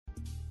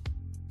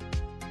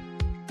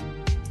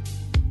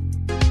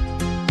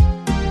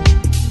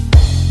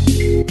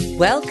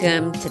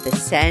Welcome to the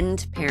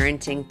Send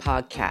Parenting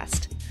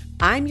Podcast.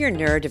 I'm your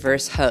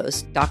neurodiverse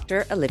host,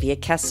 Dr. Olivia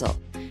Kessel.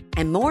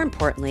 And more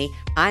importantly,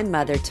 I'm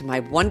mother to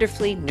my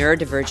wonderfully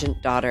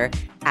neurodivergent daughter,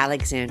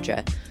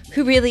 Alexandra,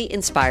 who really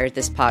inspired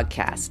this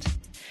podcast.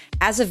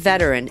 As a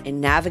veteran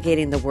in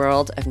navigating the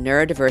world of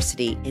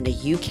neurodiversity in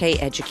a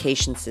UK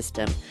education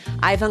system,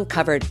 I've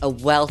uncovered a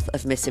wealth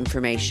of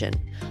misinformation,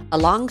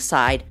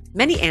 alongside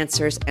many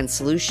answers and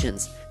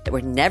solutions that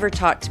were never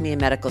taught to me in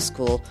medical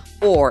school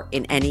or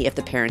in any of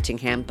the parenting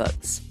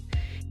handbooks.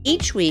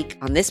 Each week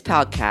on this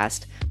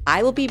podcast,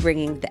 I will be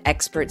bringing the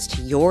experts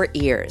to your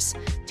ears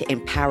to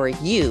empower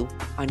you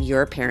on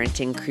your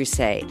parenting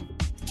crusade.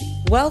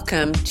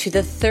 Welcome to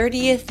the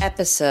 30th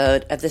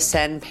episode of the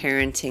Send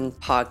Parenting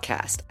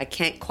Podcast. I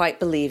can't quite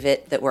believe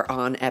it that we're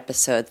on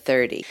episode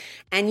 30.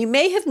 And you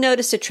may have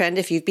noticed a trend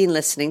if you've been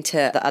listening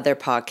to the other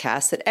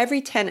podcasts that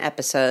every 10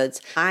 episodes,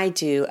 I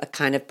do a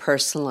kind of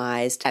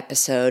personalized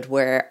episode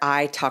where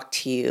I talk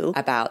to you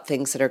about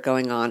things that are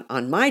going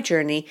on my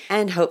journey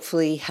and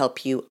hopefully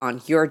help you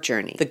on your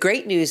journey. The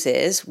great news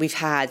is we've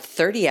had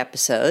 30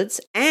 episodes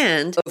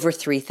and over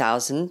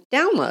 3,000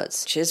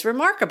 downloads, which is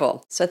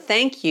remarkable. So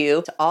thank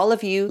you to all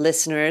of you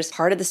listeners,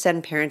 part of the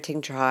Send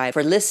Parenting Tribe,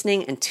 for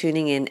listening and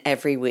tuning in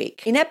every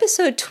week. In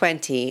episode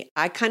 20,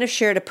 I kind of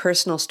shared a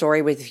personal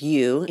story with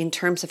you in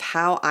terms of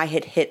how I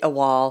had hit a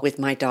wall with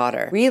my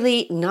daughter,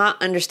 really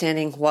not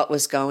understanding what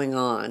was going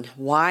on,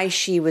 why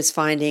she was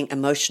finding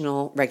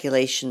emotional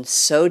regulation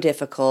so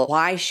difficult,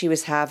 why she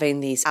was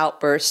having these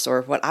outbursts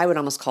or what I would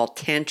almost call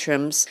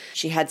tantrums.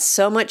 She had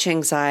so much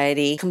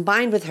anxiety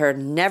combined with her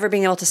never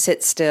being able to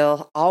sit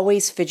still,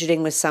 always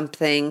fidgeting with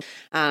something,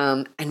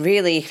 and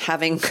really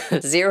having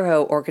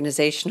zero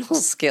organizational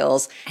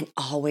skills and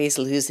always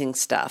losing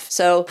stuff.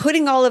 So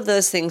putting all of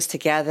those things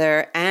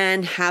together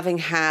and having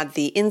had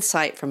the insight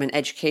from an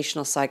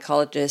educational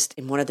psychologist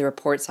in one of the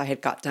reports I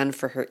had got done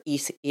for her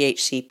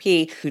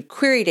EHCP, who'd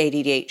queried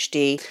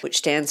ADHD, which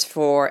stands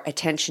for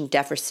Attention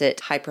Deficit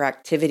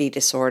Hyperactivity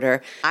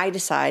Disorder, I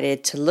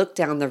decided to look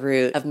down the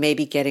route of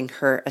maybe getting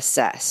her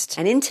assessed.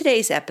 And in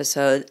today's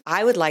episode,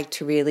 I would like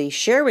to really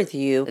share with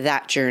you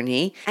that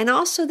journey and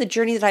also the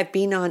journey that I've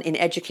been on in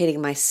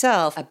educating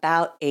myself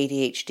about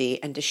ADHD,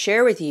 and to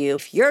share with you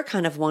if you're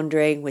kind of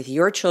wondering with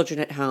your children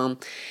at home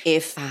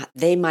if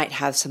they might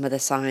have some of the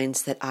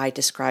signs that I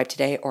described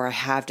today or I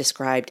have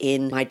described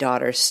in my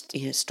daughter's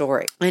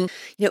story. And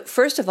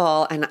first of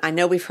all, and I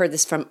know we've heard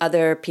this from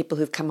other people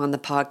who've come on the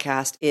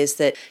podcast, is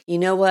that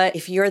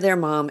if you're their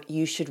mom,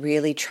 you should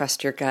really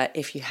trust your gut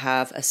if you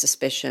have a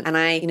suspicion. And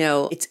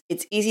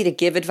it's easy to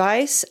give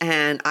advice,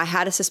 and I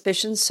had a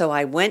suspicion, so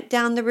I went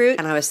down the route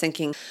and I was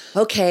thinking,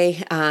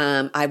 okay,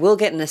 I will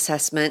get an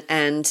assessment.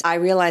 And I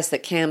realized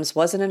that CAMS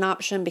wasn't an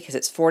option because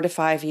it's 4 to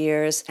 5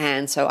 years.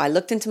 And so I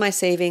looked into my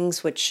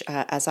savings, which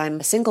as I'm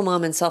a single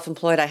mom and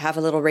self-employed, I have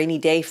a little rainy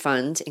day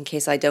fund in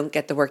case I don't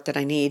get the work that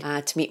I need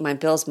to meet my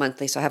bills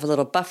monthly. So I have a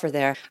little buffer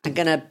there. I'm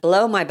going to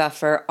blow my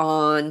buffer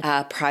on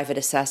private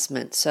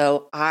assessment.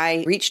 So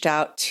I reached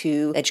out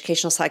to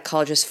educational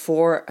psychologist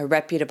for a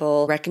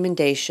reputable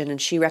recommendation,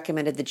 and she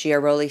recommended the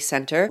Giaroli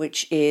Center,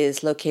 which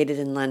is located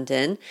in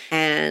London.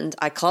 And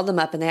I called them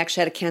up and they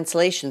actually had a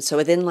cancellation. So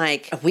within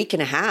like a week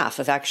and a half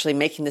of actually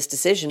making this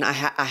decision, I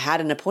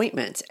had an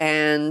appointment,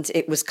 and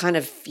it was kind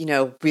of,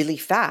 really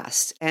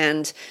fast.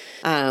 And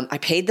I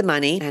paid the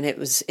money, and it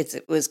was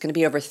going to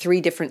be over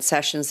 3 different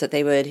sessions that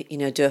they would,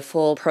 do a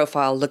full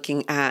profile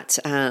looking at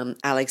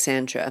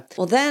Alexandra.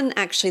 Well, then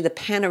actually the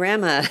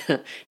Panorama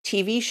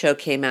TV show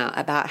came out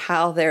about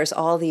how there's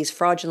all these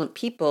fraudulent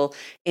people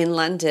in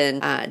London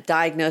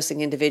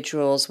diagnosing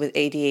individuals with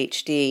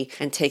ADHD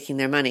and taking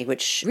their money,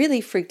 which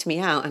really freaked me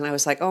out. And I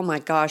was like, oh my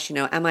gosh,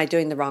 am I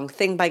doing the wrong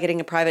thing by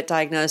getting a private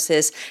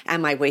diagnosis?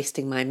 Am I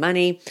wasting my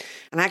money?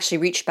 And I actually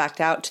reached back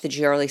out to the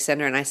Giaroli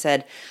Center and I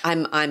said,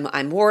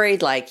 I'm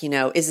worried,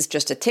 is this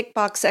just a tick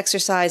box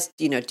exercise?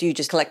 Do you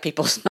just collect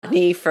people's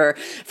money for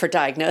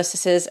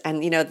diagnoses?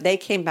 And, they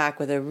came back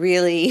with a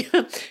really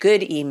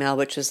good email,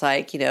 which was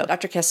like,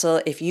 Dr.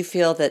 Kessel, if you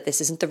feel that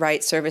this isn't the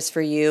right service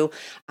for you,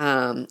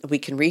 we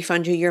can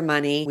refund you your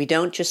money. We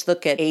don't just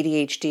look at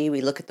ADHD.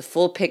 We look at the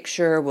full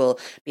picture. We'll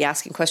be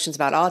asking questions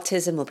about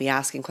autism. We'll be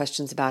asking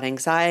questions about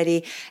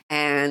anxiety.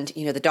 And,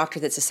 the doctor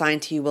that's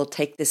assigned to you will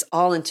take this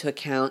all into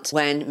account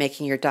when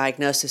making your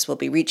diagnosis. We'll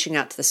be reaching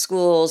out to the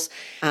schools.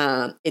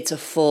 It's a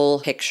full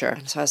picture.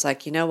 And so I was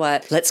like, you know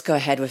what? Let's go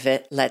ahead with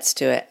it. Let's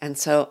do it. And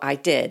so I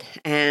did.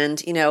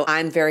 And,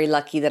 I'm very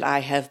lucky that I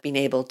have been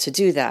able to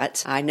do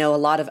that. I know a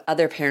lot of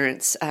other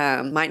parents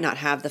might not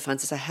have the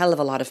funds. It's a hell of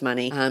a lot of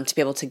money to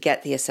be able to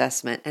get the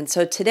assessment. And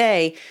so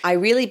today, I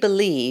really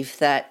believe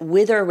that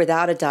with or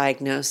without a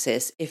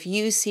diagnosis, if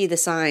you see the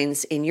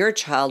signs in your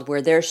child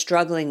where they're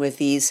struggling with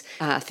these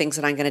things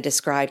that I'm going to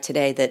describe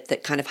today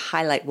that kind of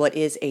highlight what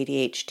is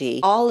ADHD,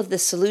 all of the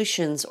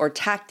solutions or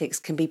tactics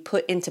can be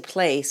put into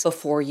place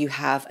before you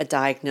have a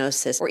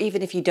diagnosis, or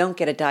even if you don't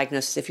get a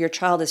diagnosis, if your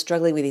child is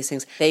struggling with these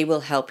things, they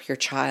will help your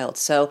child.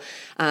 So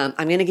I'm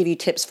going to give you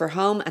tips for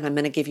home, and I'm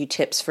going to give you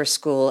tips for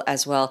school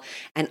as well,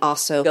 and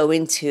also go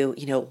into,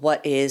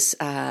 what is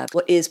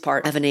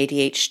part of an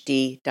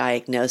ADHD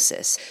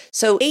diagnosis.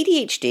 So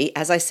ADHD,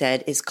 as I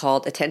said, is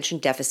called attention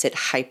deficit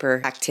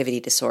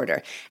hyperactivity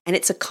disorder, and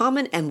it's a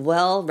common and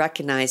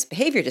well-recognized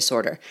behavior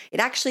disorder. It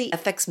actually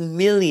affects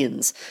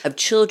millions of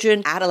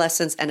children,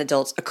 adolescents, and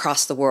adults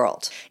across the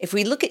world. If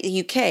we look at the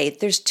UK,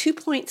 there's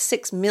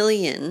 2.6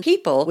 million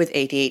people with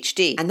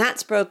ADHD, and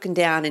that's broken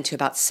down into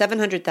about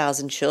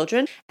 700,000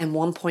 children and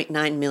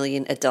 1.9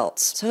 million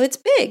adults. So it's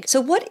big.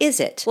 So what is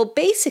it? Well,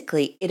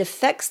 basically, it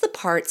affects the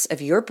parts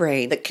of your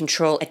brain that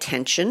control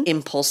attention,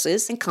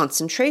 impulses, and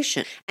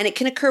concentration, and it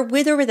can occur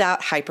with or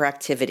without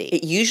hyperactivity.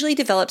 It usually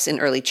develops in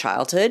early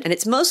childhood, and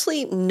it's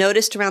mostly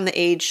noticed around the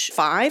age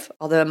 5,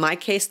 although in my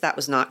case, that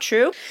was not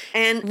true.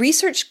 And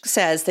research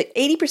says that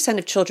 80%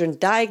 of children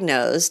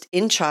diagnosed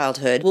in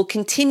childhood will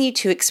continue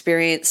to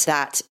experience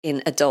that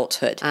in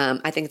adulthood.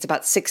 I think it's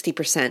about 60%,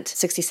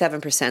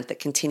 67% that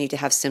continue to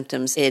have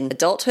symptoms in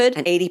adulthood,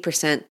 and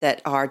 80%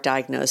 that are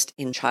diagnosed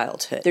in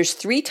childhood. There's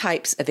 3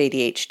 types of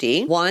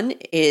ADHD. One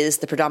is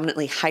the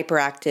predominantly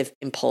hyperactive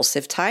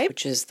impulsive type,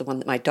 which is the one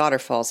that my daughter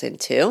falls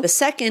into. The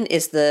second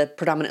is the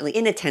predominantly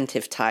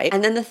inattentive type.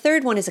 And then the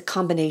third one is a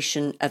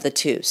combination of the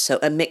two, so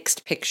a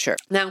mixed picture.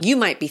 Now, you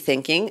might be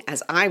thinking,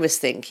 as I was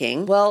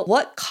thinking, well,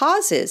 what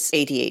causes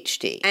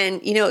ADHD?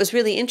 And, it was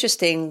really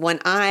interesting when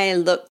I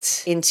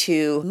looked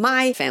into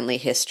my family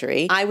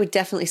history, I would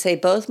definitely say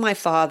both my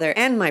father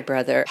and my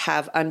brother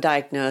have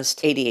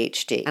undiagnosed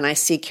ADHD, and I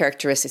see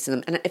characteristics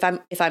in them. And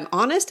if I'm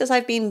honest, as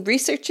I've been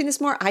researching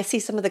this more, I see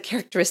some of the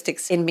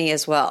characteristics in me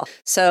as well.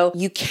 So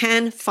you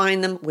can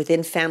find them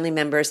within family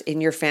members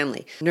in your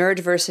family.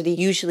 Neurodiversity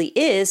usually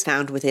is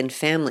found within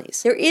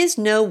families. There is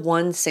no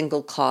one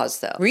single cause,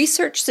 though.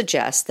 Research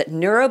suggests that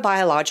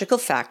neurobiological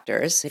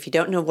factors, if you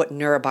don't know what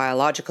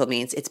neurobiological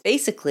means, it's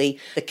basically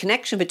the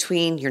connection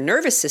between your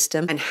nervous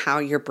system and how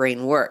your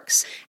brain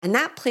works. And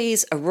that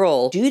plays a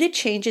role due to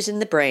changes in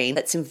the brain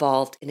that's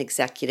involved in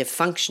executive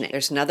functioning.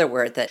 There's another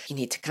word that you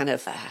need to kind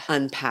of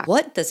unpack.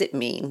 What does it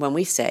mean when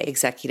we say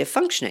executive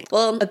functioning?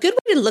 Well, a good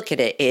way to look at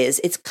it is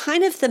it's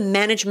kind of the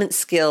management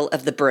skill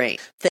of the brain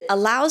that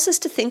allows us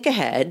to think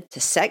ahead, to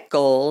set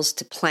goals,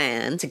 to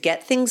plan, to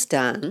get things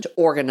done, to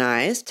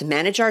organize, to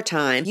manage our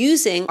time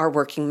using our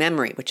working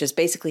memory, which is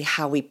basically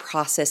how we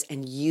process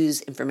and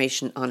use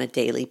information on a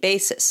daily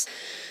basis.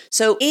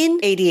 So in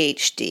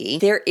ADHD,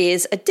 there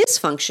is a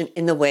dysfunction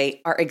in the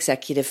way our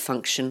executive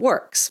function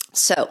works.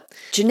 So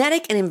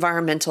genetic and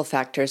environmental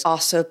factors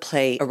also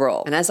play a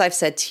role. And as I've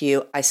said to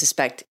you, I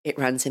suspect it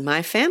runs in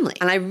my family.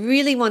 And I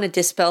really want to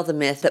dispel the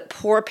myth that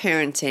poor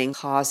parenting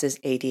causes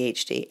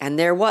ADHD. And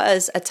there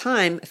was a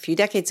time a few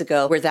decades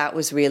ago where that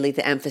was really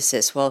the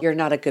emphasis. Well, you're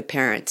not a good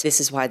parent.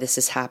 This is why this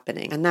is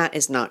happening. And that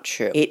is not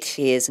true. It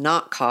is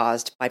not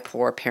caused by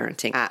poor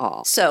parenting at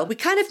all. So we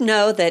kind of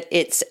know that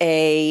it's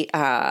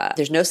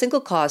there's no single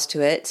cause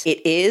to it.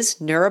 It is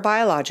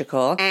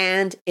neurobiological,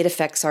 and it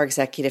affects our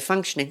executive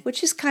functioning,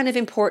 which is kind of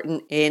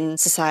important in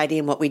society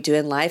and what we do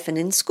in life and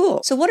in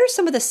school. So what are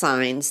some of the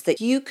signs that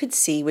you could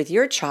see with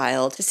your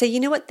child to say, you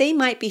know what, they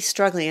might be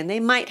struggling and they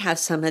might have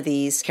some of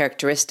these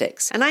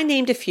characteristics? And I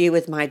named a few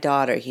with my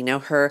daughter,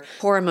 her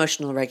poor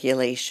emotional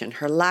regulation,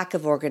 her lack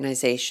of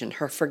organization,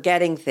 her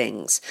forgetting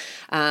things,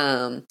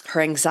 her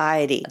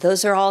anxiety.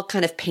 Those are all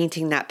kind of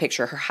painting that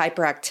picture, her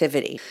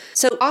hyperactivity.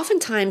 So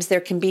oftentimes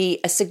there can be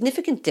a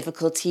significant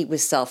difficulty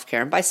with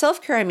self-care. And by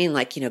self-care, I mean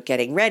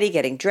getting ready,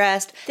 getting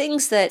dressed,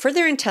 things that for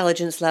their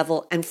intelligence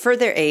level and for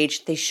their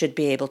age, they should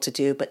be able to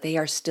do, but they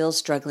are still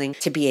struggling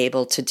to be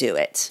able to do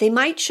it. They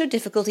might show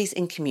difficulties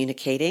in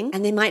communicating,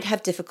 and they might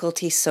have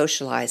difficulty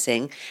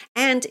socializing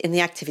and in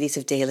the activities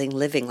of daily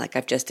living, like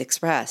I've just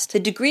expressed. The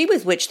degree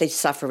with which they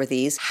suffer with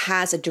these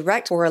has a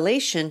direct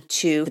correlation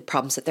to the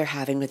problems that they're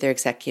having with their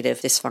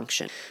executive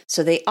dysfunction.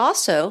 So they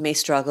also may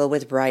struggle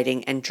with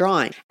writing and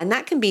drawing, and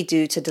that can be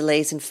due to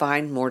delays in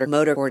fine motor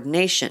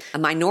coordination. A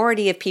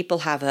minority of people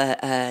have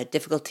a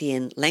difficulty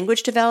in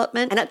language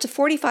development, and up to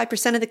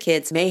 45% of the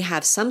kids may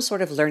have some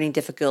sort of learning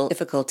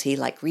difficulty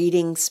like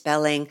reading,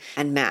 spelling,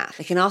 and math.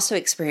 They can also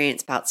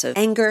experience bouts of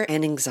anger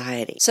and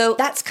anxiety. So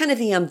that's kind of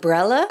the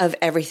umbrella of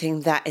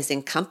everything that is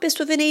encompassed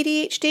within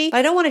ADHD. But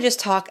I don't want to just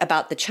talk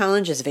about the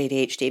challenges of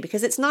ADHD,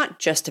 because it's not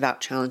just about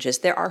challenges.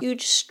 There are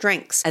huge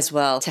strengths as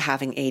well to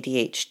having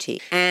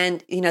ADHD.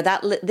 And,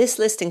 this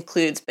list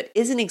includes, but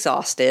isn't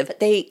exhaustive,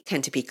 they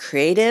tend to be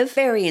creative,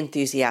 very enthusiastic,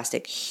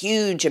 enthusiastic,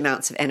 huge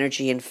amounts of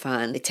energy and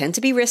fun. They tend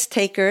to be risk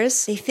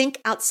takers. They think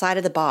outside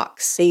of the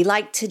box. They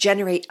like to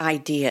generate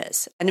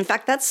ideas. And in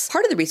fact, that's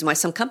part of the reason why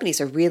some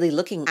companies are really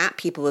looking at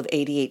people with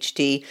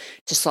ADHD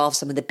to solve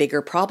some of the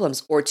bigger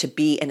problems or to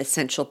be an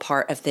essential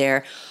part of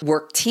their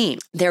work team.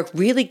 They're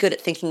really good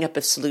at thinking up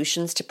of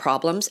solutions to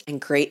problems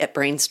and great at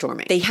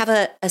brainstorming. They have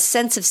a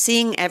sense of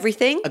seeing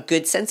everything, a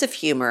good sense of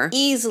humor,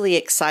 easily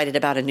excited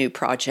about a new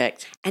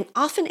project, and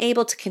often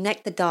able to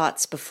connect the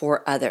dots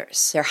before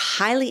others. They're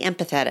highly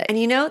empathetic.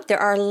 And there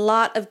are a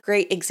lot of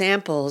great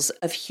examples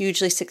of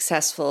hugely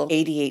successful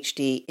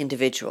ADHD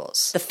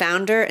individuals. The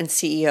founder and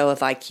CEO of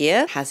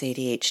IKEA has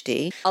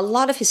ADHD. A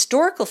lot of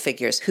historical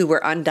figures who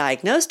were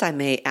undiagnosed, I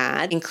may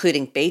add,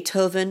 including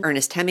Beethoven,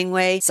 Ernest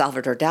Hemingway,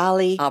 Salvador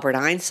Dali, Albert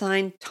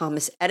Einstein,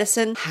 Thomas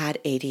Edison, had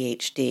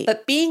ADHD.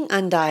 But being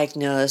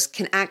undiagnosed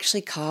can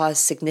actually cause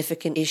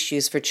significant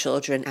issues for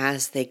children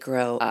as they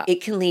grow up.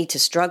 It can lead to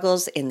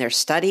struggles in their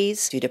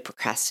studies due to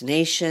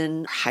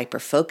procrastination,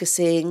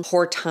 hyper-focusing,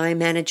 poor time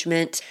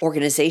management,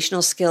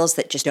 organizational skills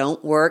that just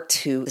don't work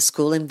to the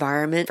school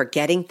environment,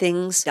 forgetting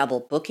things,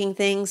 double booking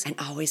things, and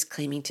always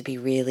claiming to be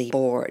really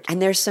bored.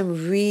 And there's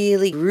some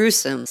really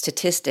gruesome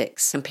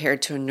statistics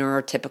compared to a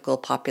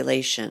neurotypical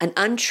population. An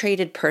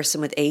untreated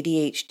person with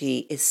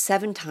ADHD is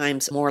 7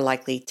 times more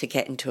likely to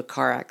get into a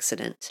car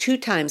accident, 2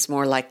 times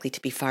more likely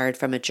to be fired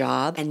from a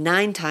job, and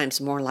 9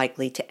 times more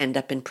likely to end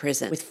up in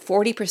prison, with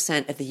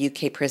 40% of the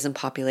UK prison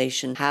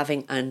population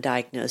having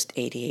undiagnosed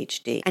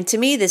ADHD. And to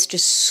me, this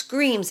just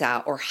screams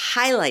out or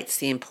highlights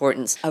the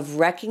importance of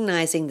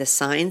recognizing the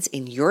signs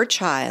in your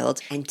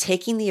child and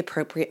taking the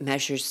appropriate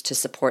measures to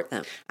support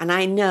them. And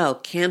I know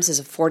CAMS is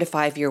a 4 to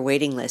 5 year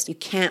waiting list. You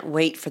can't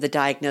wait for the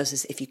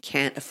diagnosis if you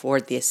can't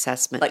afford the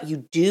assessment, but you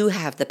do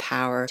have the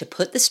power to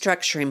put the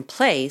structure in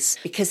place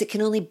because it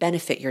can only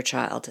benefit your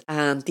child.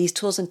 These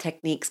tools and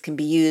techniques can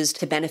be used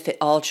to benefit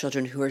all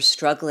children who are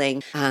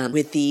struggling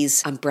with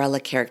these umbrella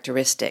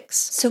characteristics.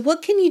 So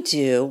what can you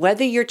do,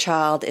 whether your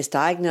child is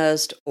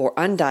diagnosed or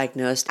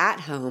undiagnosed,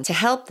 at home to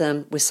help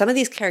them with some of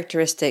these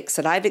characteristics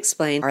that I've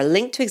explained are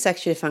linked to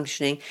executive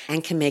functioning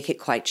and can make it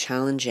quite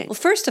challenging? Well,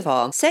 first of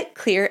all, set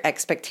clear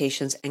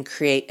expectations and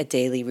create a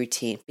daily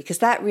routine because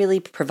that really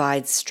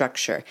provides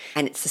structure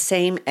and it's the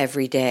same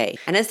every day.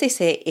 And as they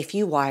say, if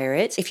you fire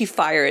it,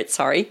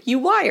 you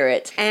wire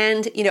it.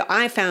 And,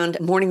 I found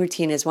morning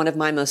routine is one of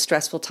my most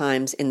stressful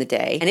times in the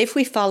day. And if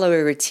we follow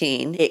a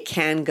routine, it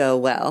can go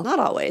well, not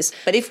always,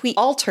 but if we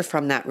alter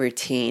from that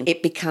routine,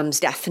 it becomes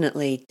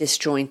definitely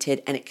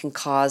disjointed and it can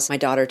cause my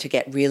daughter to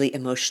get really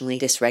emotionally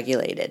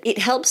dysregulated. It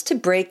helps to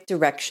break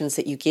directions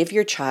that you give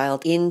your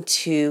child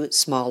into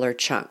smaller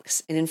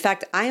chunks. And in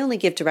fact, I only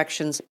give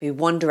directions maybe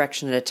one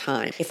direction at a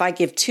time. If I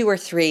give 2 or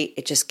 3,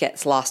 it just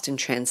gets lost in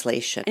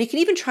translation. And you can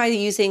even try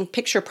using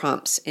picture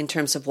prompts in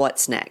terms of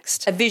what's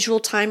next. A visual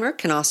timer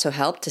can also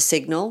help to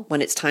signal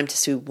when it's time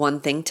to do one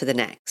thing to the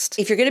next.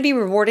 If you're going to be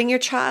rewarding your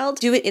child,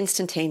 do it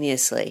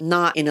instantaneously,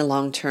 not in a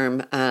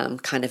long-term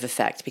kind of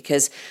effect,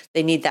 because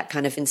they need that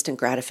kind of instant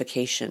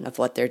gratification of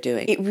what they're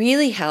doing. It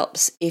really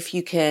helps if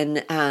you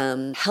can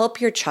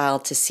help your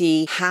child to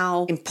see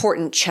how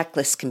important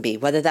checklists can be,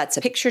 whether that's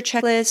a picture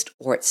checklist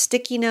or it's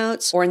sticky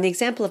notes, or in the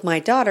example of my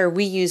daughter,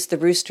 we use the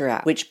Rooster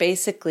app, which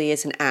basically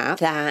is an app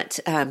that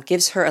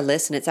gives her a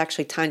list, and it's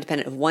actually time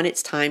dependent of when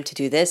it's time to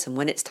do this and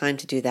when it's time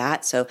to do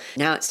that. So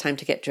now it's time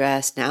to get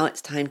dressed. Now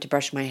it's time to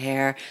brush my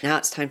hair. Now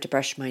it's time to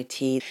brush my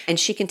teeth. And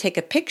she can take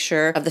a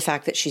picture of the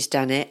fact that she's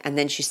done it, and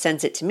then she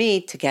sends it to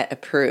me to get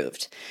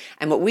approved.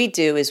 And what we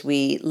do is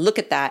we look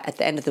at that at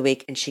the end of the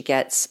week, and she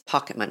gets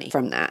pocket money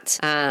from that.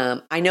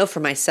 I know for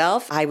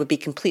myself, I would be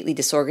completely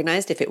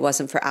disorganized if it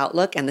wasn't for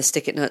Outlook and the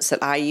stick-it notes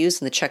that I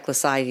use and the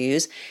checklists I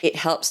use. It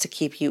helps to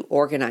keep you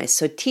organized.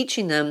 So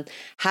teaching them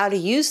how to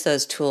use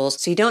those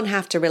tools so you don't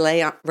have to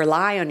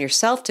rely on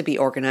yourself to be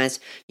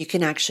organized. You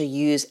can actually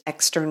use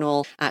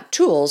external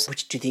tools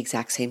which do the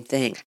exact same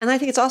thing. And I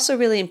think it's also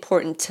really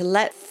important to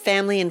let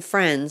family and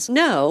friends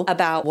know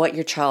about what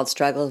your child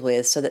struggles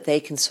with so that they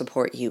can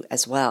support you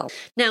as well.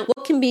 Now,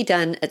 what can be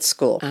done at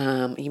school?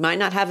 You might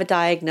not have a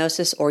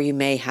diagnosis, or you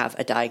may have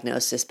a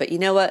diagnosis, but you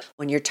know what?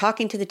 When you're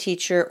talking to the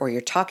teacher or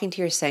you're talking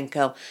to your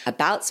Senko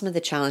about some of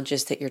the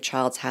challenges that your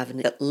child's having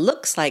that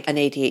looks like an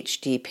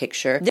ADHD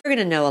picture, they're going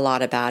to know a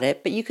lot about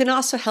it, but you can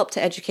also help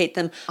to educate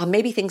them on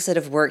maybe things that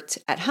have worked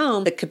at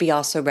home that could be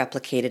also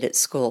replicated at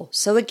school.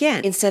 So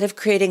again, instead of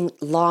creating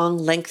long,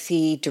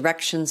 lengthy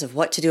directions of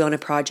what to do on a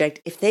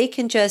project, if they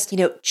can just,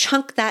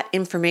 chunk that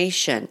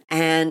information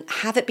and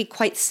have it be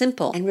quite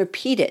simple and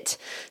repeat it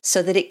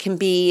so that it can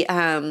be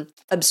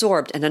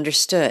absorbed and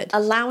understood.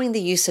 Allowing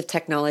the use of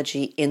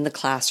technology in the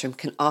classroom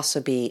can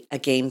also be a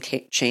game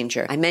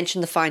changer. I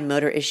mentioned the fine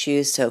motor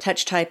issues, so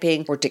touch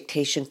typing or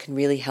dictation can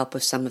really help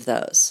with some of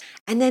those.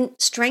 And then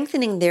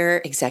strengthening their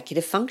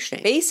executive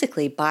functioning,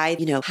 basically by,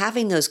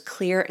 having those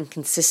clear and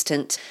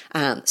consistent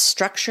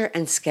structure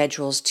and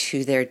schedules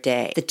to their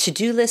day. The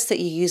to-do lists that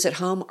you use at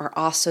home are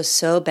also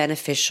so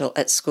beneficial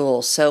at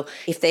school. So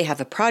if they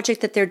have a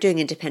project that they're doing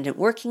independent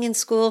working in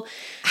school,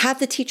 have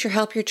the teacher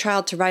help your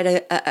child to write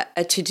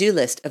a to-do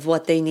list of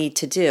what they need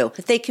to do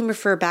that they can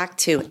refer back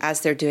to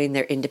as they're doing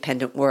their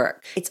independent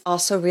work. It's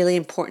also really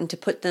important to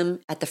put them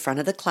at the front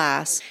of the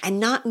class and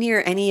not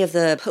near any of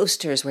the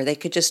posters where they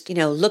could just,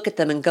 look at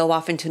them and go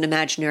off into an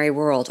imaginary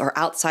world or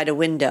outside a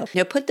window.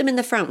 Put them in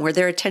the front where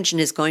their attention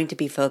is going to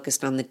be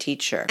focused on the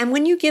teacher. And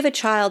when you give a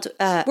child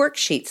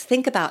worksheets,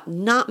 think about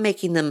not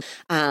making them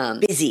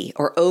busy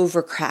or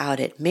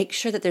overcrowded. Make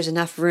sure that there's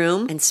enough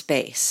room and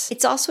space.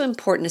 It's also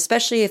important,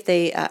 especially if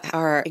they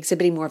are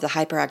exhibiting more of the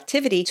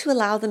hyperactivity, to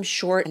allow them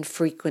short and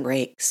frequent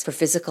breaks for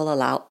physical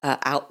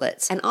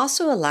outlets, and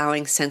also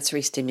allowing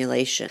sensory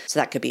stimulation. So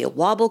that could be a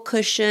wobble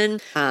cushion,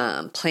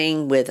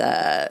 playing with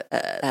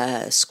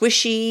a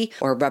squishy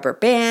or rubber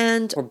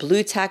band, or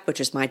blue tack, which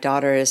is my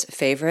daughter's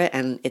favorite,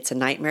 and it's a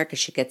nightmare because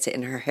she gets it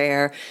in her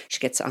hair, she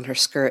gets it on her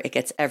skirt, it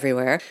gets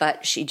everywhere.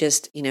 But she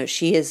just,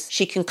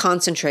 she can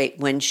concentrate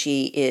when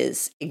she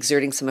is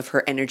exerting some of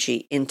her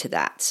energy into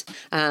that.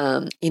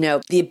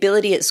 The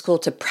ability at school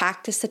to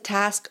practice the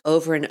task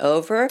over and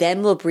over,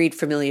 then will breed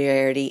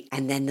familiarity,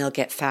 and then they'll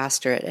get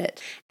faster at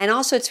it. And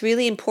also, it's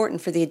really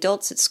important for the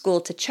adults at school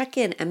to check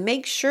in and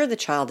make sure the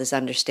child is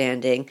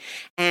understanding,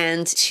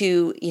 and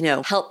to,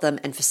 help them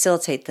and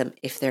facilitate them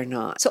if they're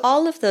not. So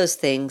all of those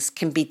things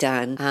can be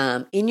done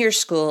in your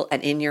school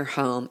and in your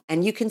home,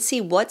 and you can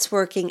see what's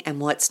working and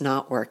what's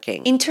not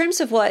working. In terms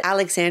of what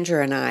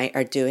Alexandra and I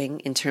are doing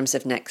in terms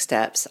of next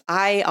steps,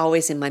 I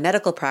always in my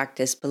medical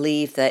practice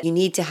believe that you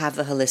need to have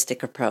a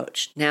holistic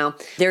approach. Now,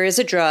 there is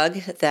a drug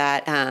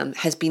that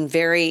has been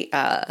very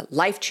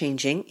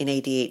life-changing in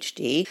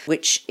ADHD,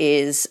 which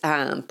is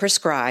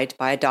prescribed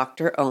by a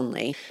doctor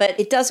only, but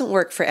it doesn't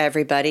work for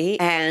everybody,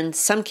 and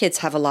some kids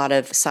have a lot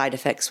of side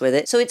effects with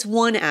it. So it's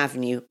one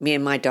avenue me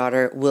and my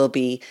daughter will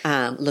be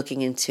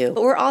looking into.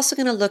 But we're also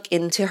going to look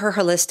into her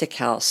holistic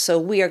health. So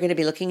we are going to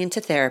be looking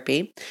into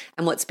therapy,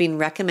 and what's being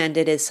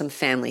recommended is some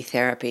family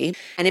therapy.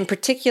 And in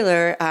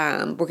particular,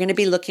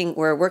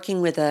 we're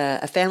working with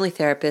a family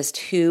therapist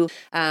who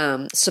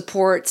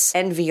supports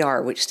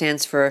NVR, which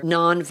stands for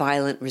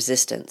nonviolent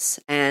resistance.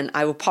 And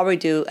I will probably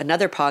do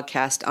another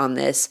podcast on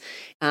this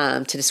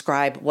to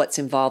describe what's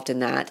involved in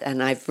that.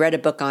 And I've read a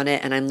book on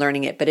it and I'm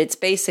learning it, but it's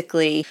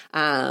basically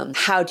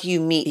how do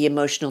you meet the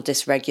emotional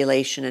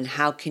dysregulation, and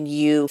how can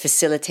you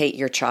facilitate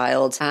your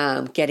child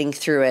getting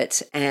through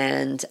it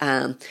and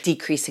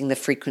decreasing the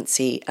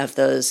frequency of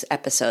those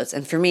episodes.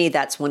 And for me,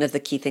 that's one of the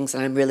key things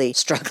that I'm really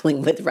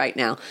struggling with right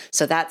now.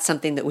 So that's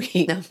something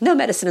that no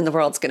medicine in the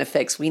world is going to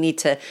fix. We need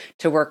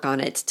to work on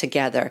it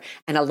together.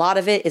 And a lot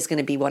of it is going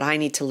to be what I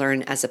need to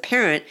learn as a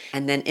parent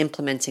and then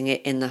implementing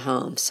it in the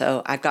home.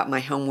 So I've got my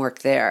homework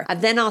there.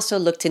 I've then also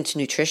looked into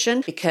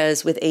nutrition,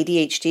 because with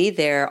ADHD,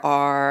 there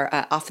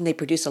are often they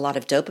produce a lot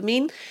of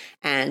dopamine.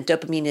 And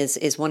dopamine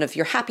is one of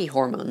your happy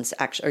hormones,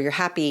 actually, or your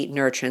happy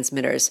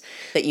neurotransmitters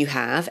that you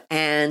have.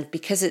 And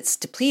because it's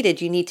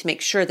depleted, you need to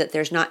make sure that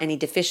there's not any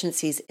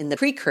deficiencies in the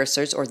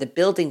precursors or the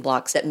building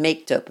blocks that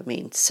make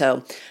dopamine.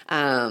 So,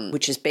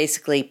 which is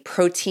basically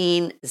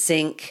protein,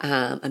 zinc,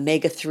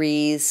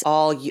 omega-3s,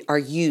 all are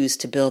used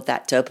to build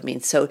that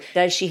dopamine. So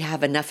does she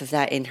have enough of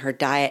that in her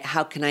diet?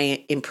 How can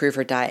I improve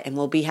her diet? And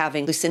we'll be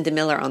having Lucinda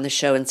Miller on the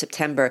show in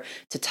September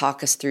to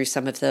talk us through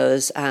some of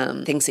those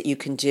things that you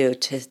can do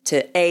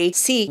to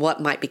see what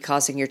might be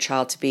causing your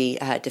child to be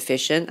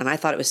deficient. And I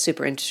thought it was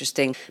super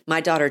interesting. My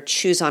daughter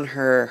chews on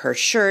her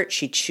shirt.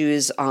 She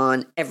chews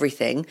on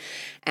everything.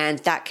 And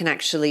that can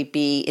actually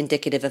be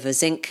indicative of a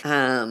zinc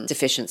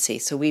deficiency.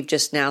 So we've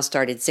just now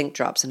started zinc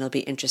drops, and it'll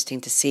be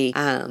interesting to see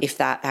if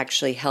that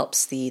actually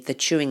helps the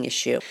chewing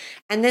issue.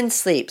 And then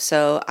sleep.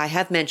 So I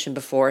have mentioned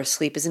before,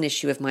 sleep is an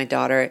issue with my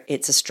daughter.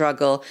 It's a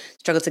struggle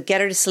to get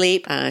her to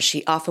sleep.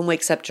 She often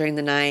wakes up during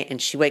the night, and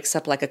she wakes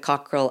up like a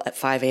cockerel at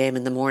 5 a.m.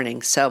 in the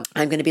morning. So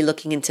I'm going to be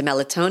looking into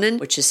melatonin,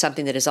 which is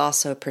something that is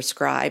also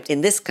prescribed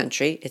in this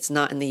country. It's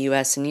not in the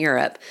US and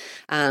Europe,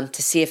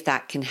 to see if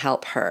that can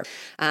help her.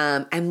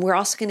 And we're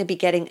also going to be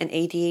getting an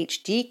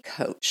ADHD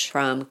coach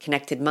from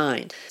Connected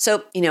Mind.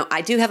 So,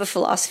 I do have a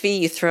philosophy.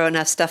 You throw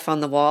enough stuff on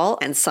the wall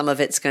and some of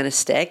it's going to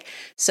stick.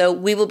 So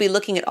we will be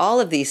looking at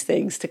all of these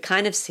things to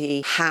kind of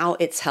see how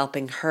it's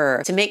helping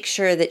her, to make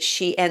sure that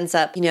she ends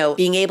up,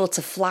 being able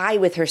to fly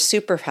with her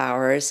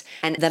superpowers,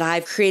 and that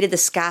I've created the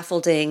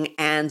scaffolding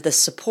and the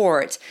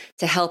support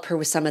to help her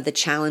with some of the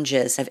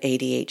challenges of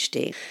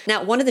ADHD.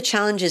 Now, one of the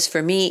challenges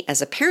for me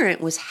as a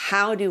parent was,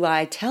 how do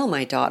I tell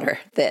my daughter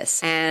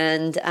this?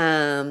 And,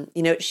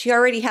 she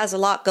already has a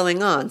lot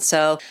going on.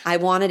 So I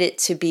wanted it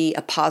to be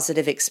a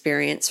positive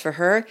experience for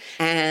her.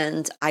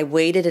 And I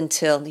waited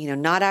until,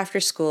 not after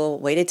school,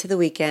 waited to the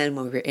weekend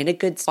when we were in a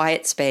good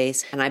quiet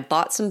space. And I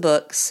bought some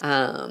books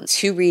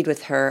to read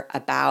with her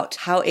about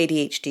how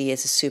ADHD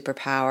is a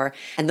superpower.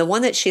 And the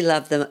one that she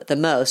loved the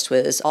most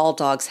was All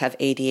Dogs Have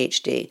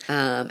ADHD.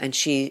 And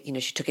she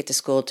took it to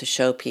school to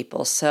show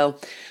people. So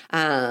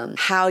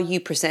how you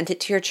present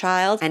it to your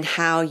child and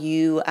how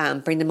you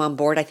bring them on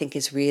board, I think,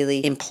 is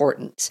really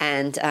important.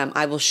 And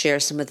I will share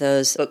some of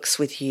those books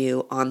with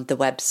you on the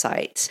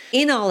website.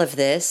 In all of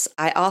this,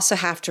 I also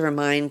have to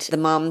remind the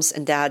moms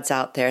and dads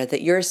out there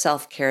that your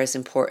self-care is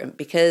important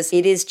because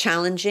it is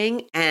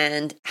challenging,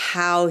 and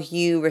how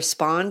you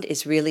respond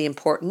is really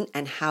important,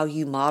 and how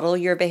you model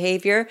your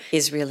behavior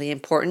is really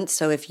important.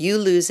 So if you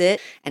lose it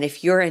and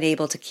if you're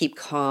unable to keep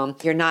calm,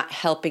 you're not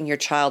helping your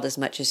child as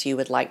much as you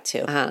would like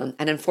to.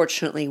 And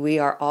unfortunately, we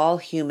are all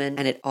human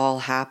and it all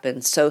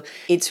happens. So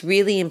it's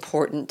really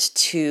important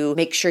to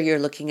make sure you're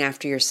looking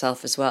after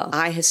yourself as well.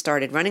 I have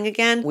started running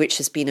again, which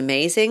has been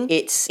amazing.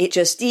 It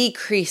just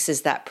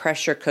decreases that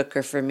pressure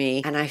cooker for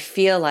me. And I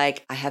feel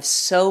like I have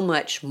so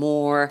much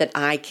more that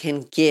I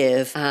can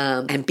give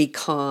and be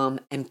calm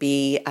and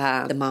be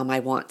the mom I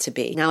want to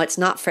be. Now, it's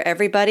not for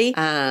everybody.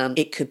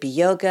 It could be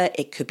yoga.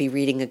 It could be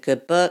reading a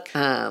good book,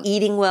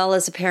 eating well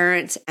as a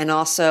parent. And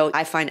also,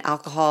 I find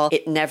alcohol,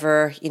 it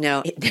never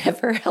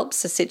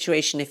helps the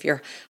situation if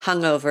you're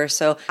hungover.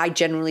 So I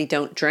generally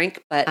don't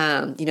drink, but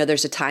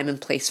there's a time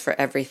and place for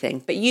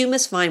everything. But you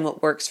must find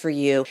what works for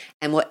you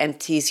and what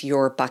empties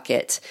your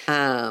bucket.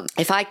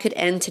 If I could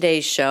end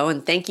today's show,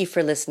 and thank you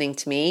for listening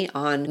to me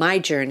on my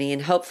journey,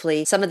 and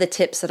hopefully some of the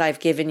tips that I've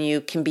given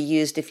you can be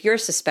used if you're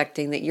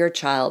suspecting that your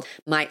child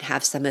might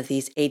have some of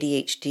these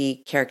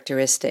ADHD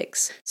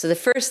characteristics. So the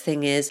first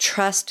thing is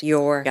trust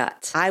your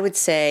gut. I would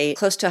say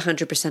close to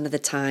 100% of the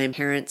time,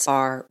 parents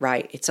are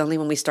right. It's only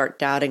when we start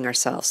doubting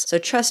ourselves. So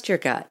trust your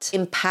gut.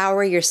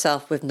 Empower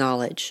yourself with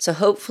knowledge. So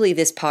hopefully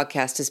this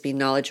podcast has been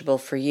knowledgeable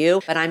for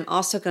you, but I'm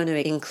also going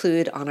to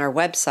include on our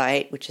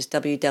website, which is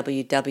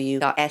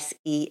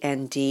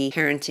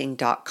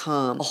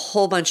www.sendparenting.com, a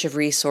whole bunch of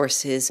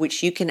resources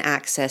which you can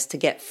access to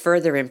get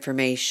further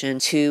information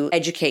to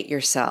educate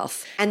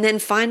yourself. And then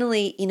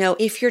finally,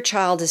 if your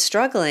child is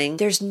struggling,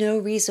 there's no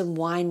reason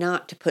why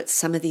not to put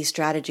some of these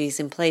strategies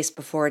in place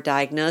before a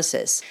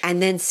diagnosis,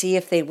 and then see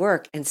if they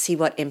work and see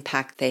what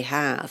impact they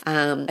have.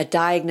 A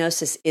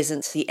diagnosis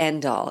isn't the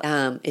end all.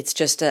 It's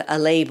just a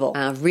label.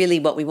 Really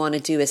what we want to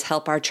do is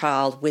help our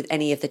child with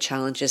any of the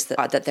challenges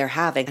that they're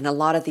having. And a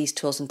lot of these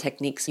tools and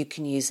techniques you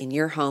can use in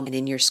your home and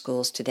in your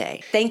schools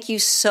today. Thank you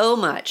so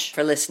much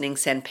for listening,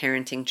 Send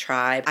Parenting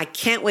Tribe. I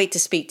can't wait to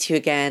speak to you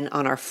again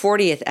on our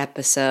 40th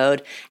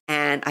episode.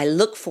 And I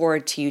look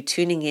forward to you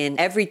tuning in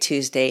every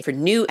Tuesday for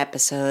new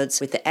episodes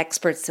with the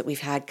experts that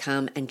we've had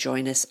come and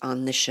join us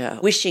on the show.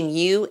 Wishing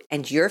you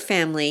and your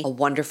family a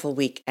wonderful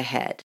week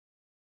ahead.